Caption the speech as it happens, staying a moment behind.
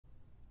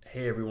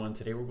Hey everyone,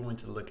 today we're going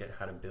to look at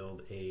how to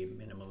build a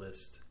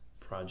minimalist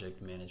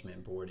project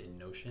management board in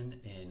Notion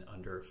in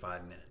under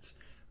 5 minutes.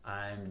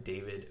 I'm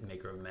David,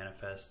 maker of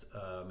Manifest,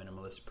 a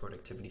minimalist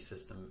productivity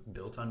system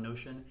built on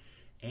Notion.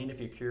 And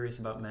if you're curious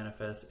about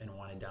Manifest and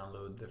want to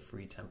download the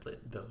free template,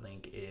 the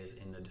link is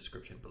in the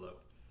description below.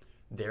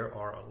 There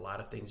are a lot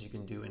of things you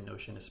can do in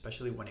Notion,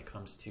 especially when it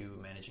comes to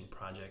managing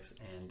projects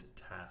and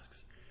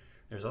tasks.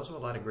 There's also a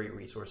lot of great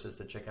resources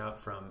to check out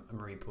from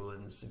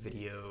Poulin's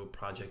video,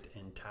 project,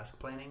 and task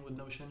planning with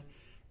Notion.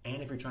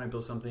 And if you're trying to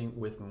build something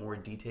with more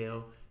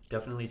detail,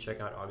 definitely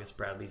check out August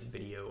Bradley's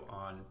video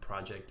on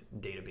project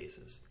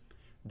databases.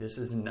 This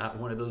is not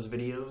one of those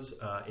videos.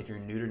 If you're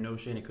new to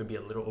Notion, it could be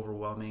a little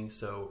overwhelming.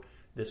 So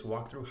this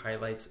walkthrough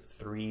highlights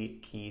 3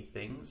 key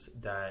things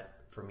that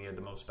for me are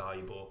the most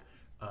valuable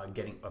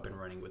getting up and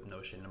running with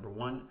Notion. Number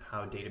 1,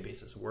 how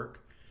databases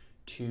work.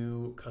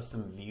 2,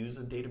 custom views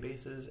of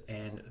databases,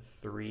 and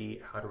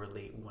 3, how to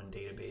relate one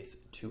database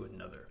to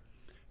another.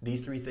 These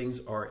 3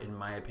 things are, in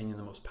my opinion,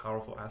 the most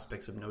powerful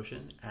aspects of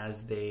Notion,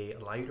 as they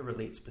allow you to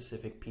relate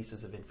specific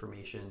pieces of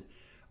information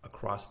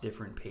across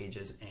different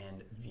pages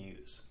and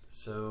views.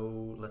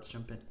 So let's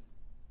jump in.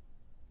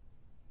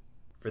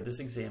 For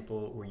this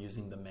example, we're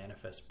using the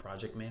Manifest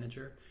Project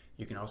Manager.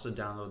 You can also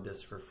download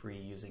this for free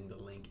using the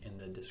link in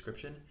the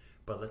description,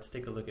 but let's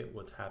take a look at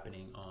what's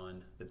happening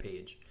on the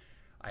page.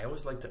 I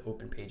always like to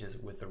open pages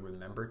with a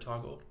remember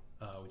toggle,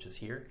 which is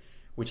here,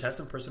 which has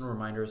some personal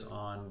reminders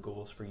on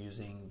goals for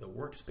using the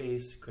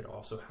workspace. Could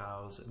also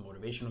house a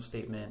motivational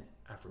statement,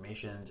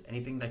 affirmations,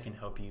 anything that can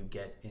help you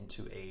get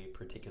into a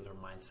particular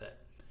mindset.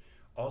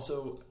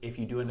 Also, if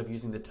you do end up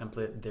using the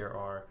template, there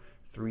are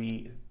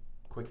 3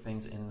 quick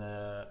things in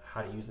the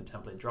how to use the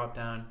template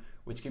dropdown,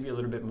 which give you a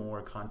little bit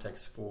more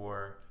context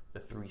for the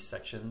 3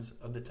 sections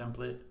of the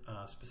template,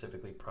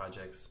 specifically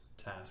projects,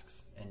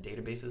 tasks, and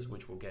databases,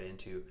 which we'll get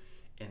into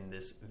in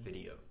this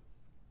video.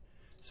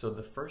 So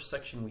the first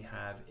section we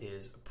have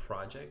is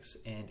projects,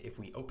 and if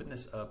we open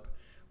this up,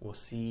 we'll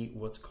see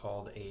what's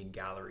called a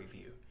gallery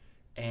view.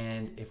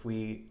 And if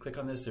we click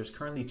on this, there's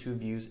currently 2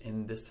 views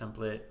in this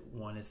template.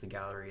 One is the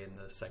gallery, and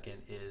the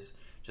second is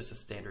just a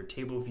standard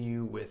table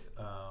view with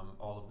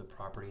all of the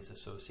properties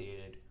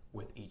associated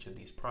with each of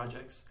these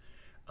projects.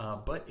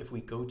 But if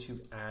we go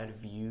to add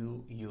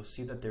view, you'll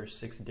see that there's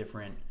 6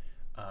 different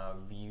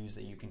views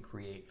that you can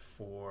create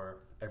for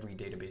every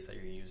database that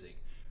you're using.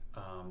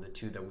 The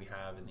 2 that we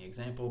have in the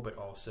example, but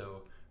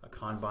also a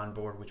Kanban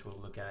board, which we'll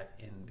look at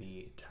in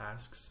the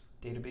tasks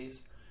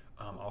database.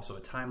 Also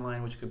a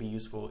timeline, which could be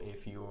useful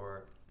if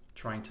you're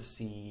trying to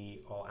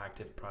see all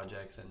active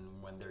projects and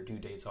when their due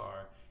dates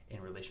are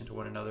in relation to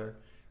one another.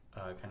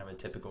 Kind of a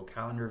typical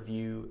calendar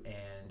view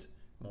and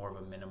more of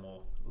a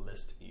minimal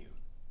list view.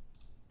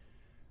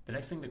 The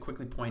next thing to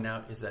quickly point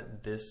out is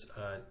that this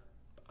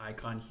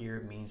icon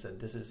here means that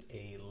this is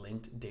a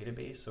linked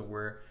database. So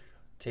we're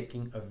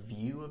taking a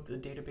view of the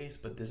database,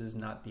 but this is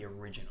not the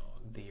original.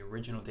 The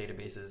original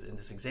databases in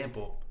this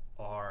example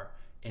are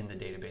in the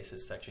databases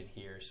section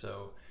here.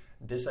 So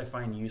this I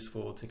find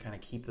useful to kind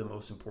of keep the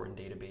most important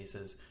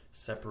databases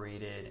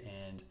separated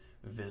and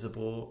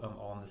visible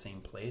all in the same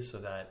place so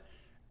that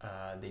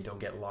they don't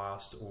get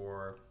lost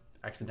or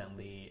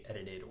accidentally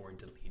edited or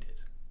deleted.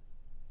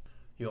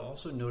 You'll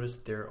also notice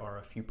there are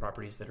a few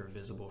properties that are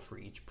visible for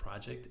each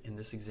project. In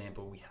this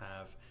example, we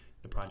have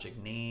the project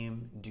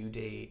name, due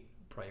date,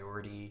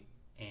 priority,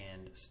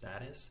 and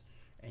status.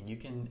 And you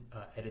can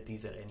edit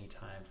these at any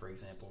time. For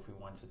example, if we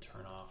wanted to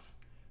turn off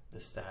the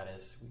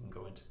status, we can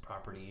go into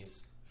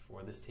properties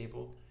for this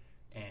table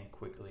and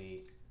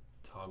quickly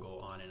toggle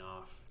on and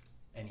off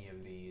any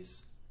of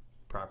these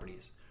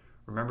properties.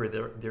 Remember,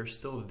 they're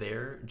still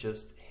there,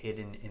 just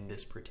hidden in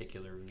this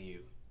particular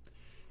view.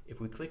 If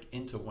we click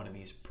into one of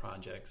these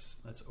projects,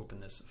 let's open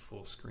this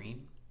full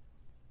screen,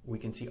 we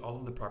can see all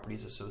of the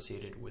properties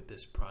associated with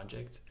this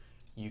project.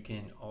 You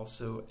can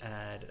also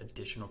add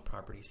additional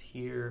properties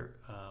here.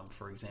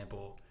 For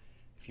example,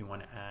 if you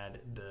want to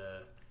add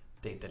the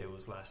date that it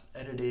was last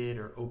edited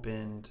or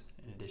opened,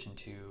 in addition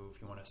to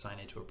if you want to assign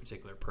it to a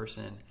particular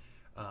person,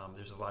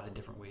 there's a lot of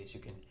different ways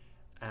you can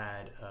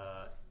add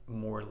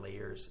more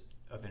layers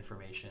of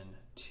information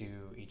to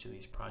each of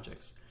these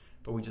projects.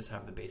 But we just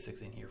have the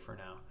basics in here for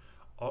now.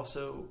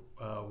 Also,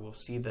 we'll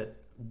see that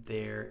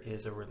there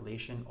is a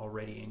relation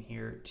already in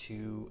here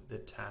to the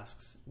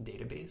tasks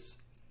database,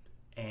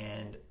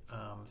 and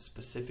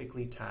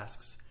specifically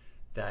tasks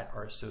that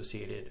are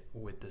associated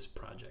with this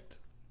project.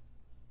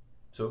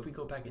 So if we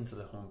go back into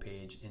the home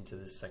page, into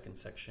the second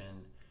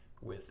section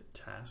with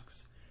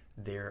tasks,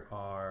 there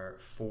are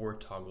 4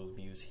 toggle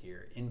views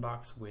here.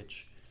 Inbox,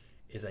 which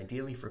is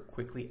ideally for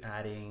quickly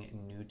adding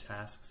new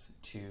tasks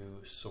to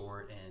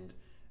sort and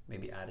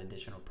maybe add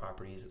additional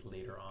properties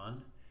later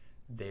on.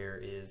 There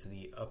is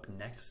the up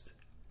next,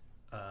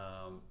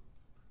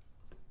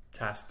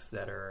 tasks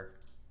that are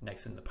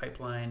next in the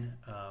pipeline.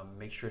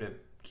 Make sure to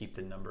keep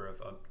the number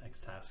of up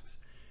next tasks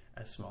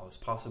as small as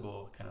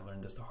possible. Kind of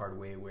learned this the hard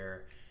way,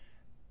 where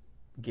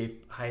gave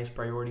highest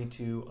priority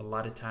to a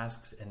lot of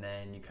tasks, and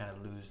then you kind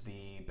of lose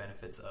the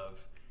benefits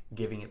of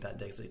giving it that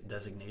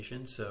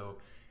designation. So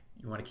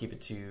you want to keep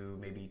it to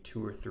maybe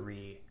 2 or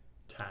 3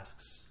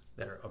 tasks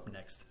that are up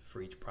next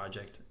for each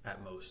project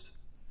at most.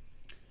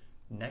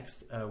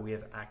 Next, we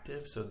have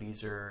active. So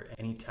these are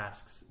any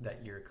tasks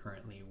that you're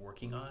currently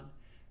working on.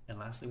 And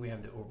lastly, we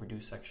have the overdue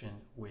section,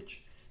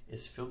 which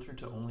is filtered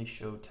to only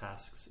show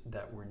tasks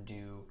that were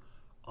due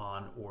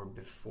on or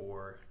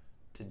before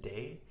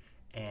today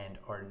and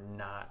are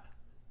not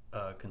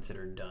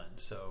considered done.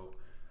 So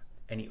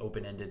any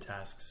open-ended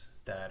tasks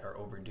that are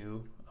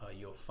overdue,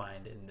 you'll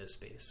find in this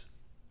space.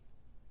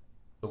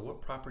 So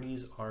what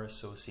properties are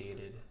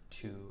associated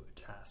to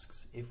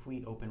tasks? If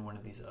we open one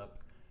of these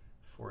up,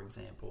 for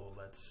example,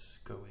 let's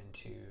go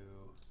into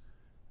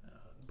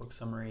book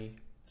summary.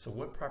 So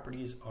what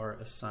properties are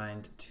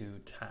assigned to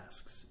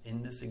tasks?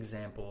 In this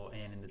example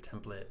and in the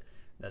template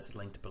that's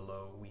linked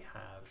below, we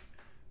have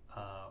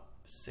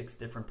 6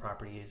 different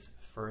properties.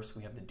 First,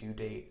 we have the due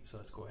date. So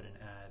let's go ahead and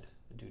add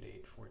the due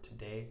date for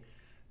today.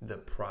 The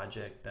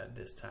project that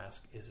this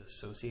task is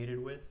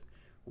associated with.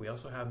 We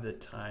also have the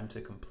time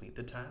to complete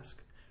the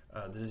task.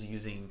 This is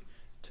using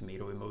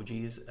tomato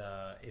emojis.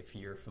 If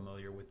you're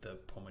familiar with the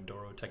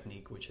Pomodoro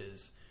technique, which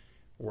is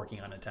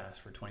working on a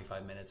task for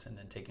 25 minutes and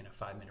then taking a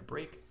 5-minute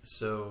break.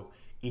 So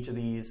each of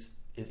these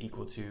is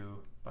equal to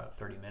about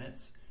 30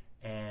 minutes.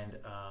 And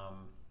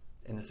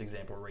in this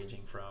example,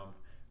 ranging from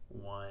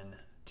 1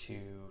 to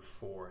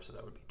 4, so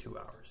that would be 2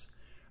 hours.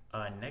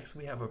 Next,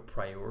 we have a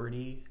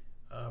priority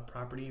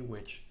property,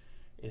 which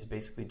is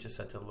basically just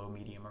set to low,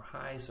 medium, or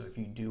high. So if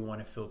you do want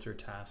to filter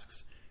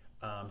tasks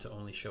to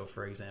only show,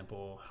 for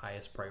example,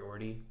 highest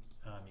priority,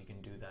 you can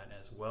do that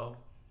as well.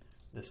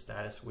 The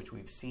status, which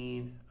we've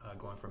seen,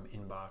 going from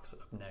inbox,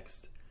 up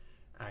next,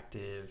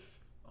 active,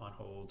 on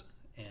hold,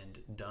 and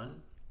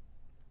done.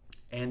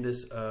 And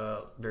this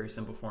very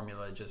simple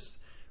formula, just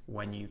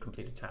when you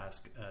complete a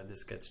task,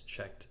 this gets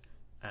checked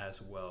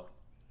as well.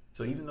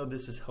 So even though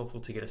this is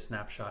helpful to get a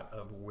snapshot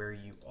of where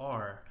you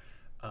are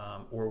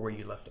or where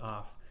you left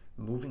off,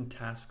 moving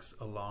tasks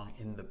along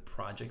in the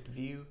project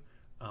view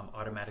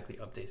automatically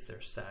updates their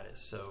status.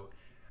 So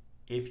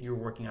if you're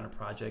working on a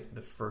project,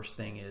 the first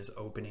thing is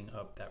opening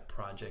up that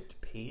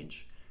project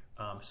page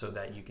so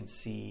that you can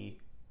see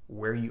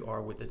where you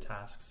are with the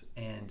tasks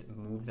and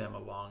move them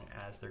along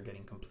as they're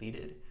getting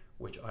completed,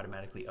 which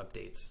automatically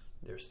updates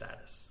their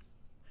status.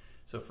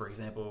 So for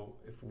example,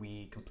 if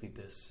we complete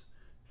this,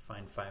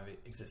 find 5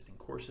 existing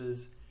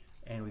courses,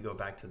 and we go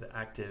back to the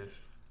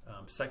active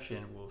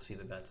section, we'll see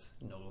that that's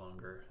no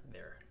longer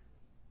there.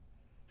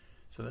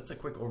 So that's a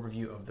quick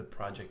overview of the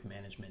project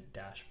management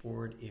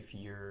dashboard. If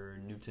you're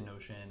new to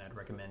Notion, I'd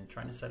recommend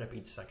trying to set up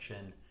each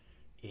section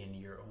in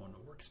your own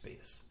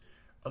workspace.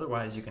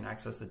 Otherwise, you can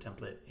access the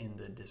template in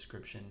the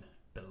description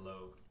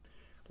below.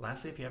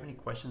 Lastly, if you have any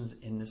questions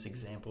in this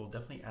example,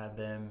 definitely add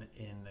them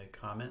in the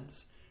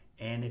comments.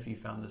 And if you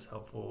found this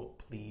helpful,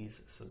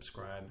 please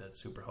subscribe. That's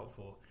super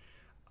helpful.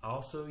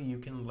 Also, you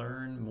can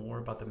learn more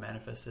about the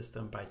manifest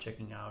system by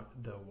checking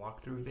out the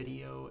walkthrough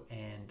video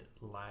and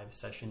live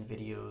session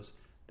videos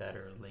that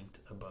are linked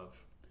above.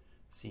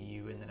 See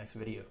you in the next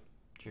video.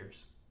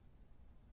 Cheers.